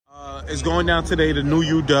It's going down today, the new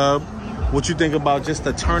UDubb. What you think about just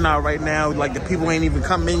the turnout right now? Like, the people ain't even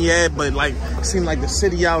come in yet, but like, it seems like the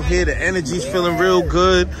city out here, the energy's feeling real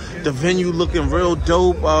good. The venue looking real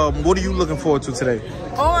dope. What are you looking forward to today?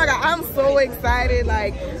 Oh my God, I'm so excited.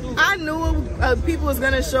 Like, I knew people was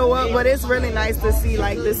gonna show up, but it's really nice to see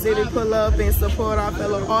like the city pull up and support our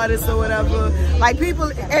fellow artists or whatever. Like,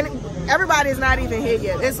 people, and everybody's not even here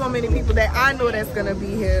yet. There's so many people that I know that's gonna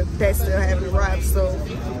be here that still haven't arrived. So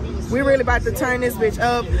we really about to turn this bitch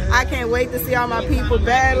up. I can't wait to see all my people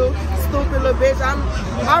battle. Stupid little bitch.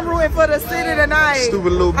 I'm rooting for the city tonight.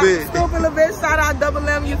 Stupid little bitch. Stupid little bitch. Shout out Double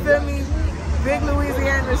M, you feel me? Big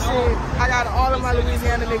Louisiana shit. I got all of my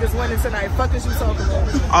Louisiana niggas winning tonight. Fuck is you talking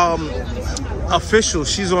about? Official,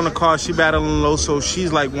 she's on the card. She battling low, so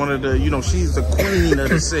she's like one of the, you know, she's the queen of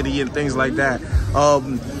the city and things like that.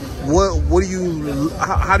 What do you,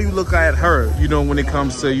 how do you look at her, you know, when it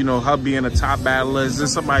comes to, you know, her being a top battler? Is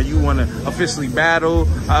this somebody you want to officially battle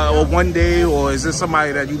or one day, or is this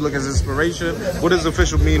somebody that you look as inspiration? What does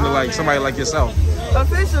official mean to like somebody like yourself?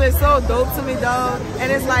 Official is so dope to me, dog.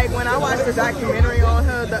 And it's like, when I watched the documentary on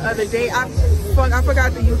her the other day, I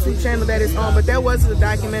forgot the YouTube channel that it's on, but there was a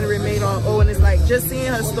documentary made on O, and it's like, just seeing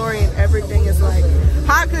her story and everything is like,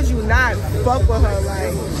 how could you not fuck with her?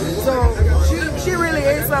 Like, so she really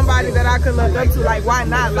is somebody that I could look up to. Like, why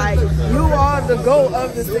not? Like, you are the GOAT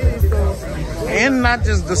of the city, so. And not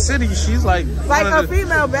just the city, she's like a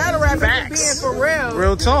female battle rapper, being for real.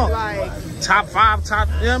 Real talk. Like, top 5, top,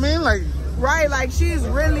 you know what I mean? Like, right, like, she's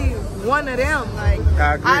really one of them. Like,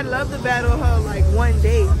 I'd love to battle her like one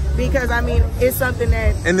day, because I mean, it's something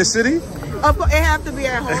that in the city, it have to be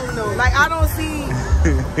at home though. Like,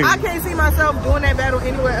 I can't see myself doing that battle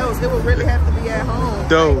anywhere else. It would really have to be at home.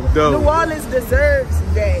 Dope. New Orleans deserves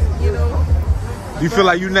that, you know. You feel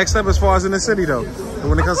like you next up as far as in the city though,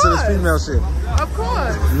 when it comes to this female shit? Of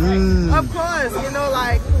course. Of course. You know,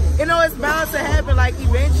 like, you know, it's bound to happen. Like,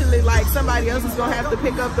 eventually, like, somebody else is gonna have to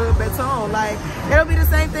pick up the baton. Like, it'll be the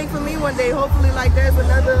same thing for me one day. Hopefully, like, there's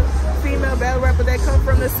another female battle rapper that come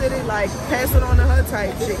from the city, like, pass it on to her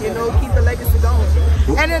type shit, you know, keep the legacy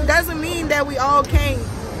going. And it doesn't mean that we all can't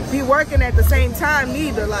be working at the same time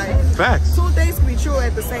neither. Like, facts. Two things can be true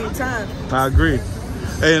at the same time. I agree.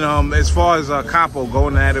 And as far as Capo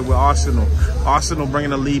going at it with Arsenal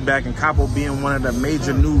bringing the lead back, and Capo being one of the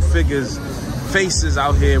major new faces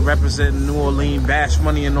out here representing New Orleans, Bash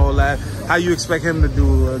Money and all that, how you expect him to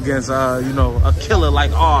do against, you know, a killer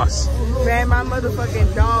like Ars? Man, my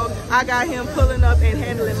motherfucking dog, I got him pulling up and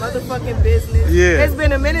handling motherfucking business. Yeah. It's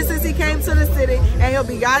been a minute since he came to the city, and he'll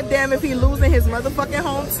be goddamn if he losing his motherfucking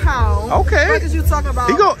hometown. Okay. What is you talking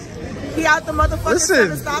about? He out the motherfucking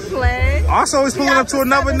center, stop playing. Also, he's pulling up to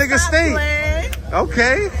another nigga state.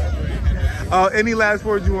 Okay. Any last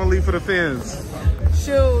words you want to leave for the fans?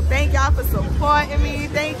 Shoot, thank y'all for supporting me.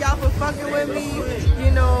 Thank y'all for fucking with me.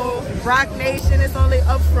 You know, Rock Nation is only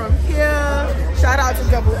up from here. Shout out to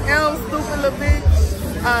Double M, stupid little bitch.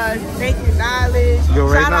 Thank you, Knowledge.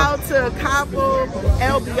 Shout out to Capo,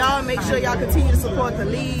 LBR. Make sure y'all continue to support the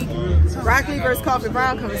league. Rocky vs. Coffee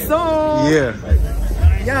Brown coming soon. Yeah.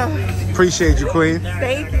 Yeah. Appreciate you, Queen.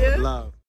 Thank you. Love.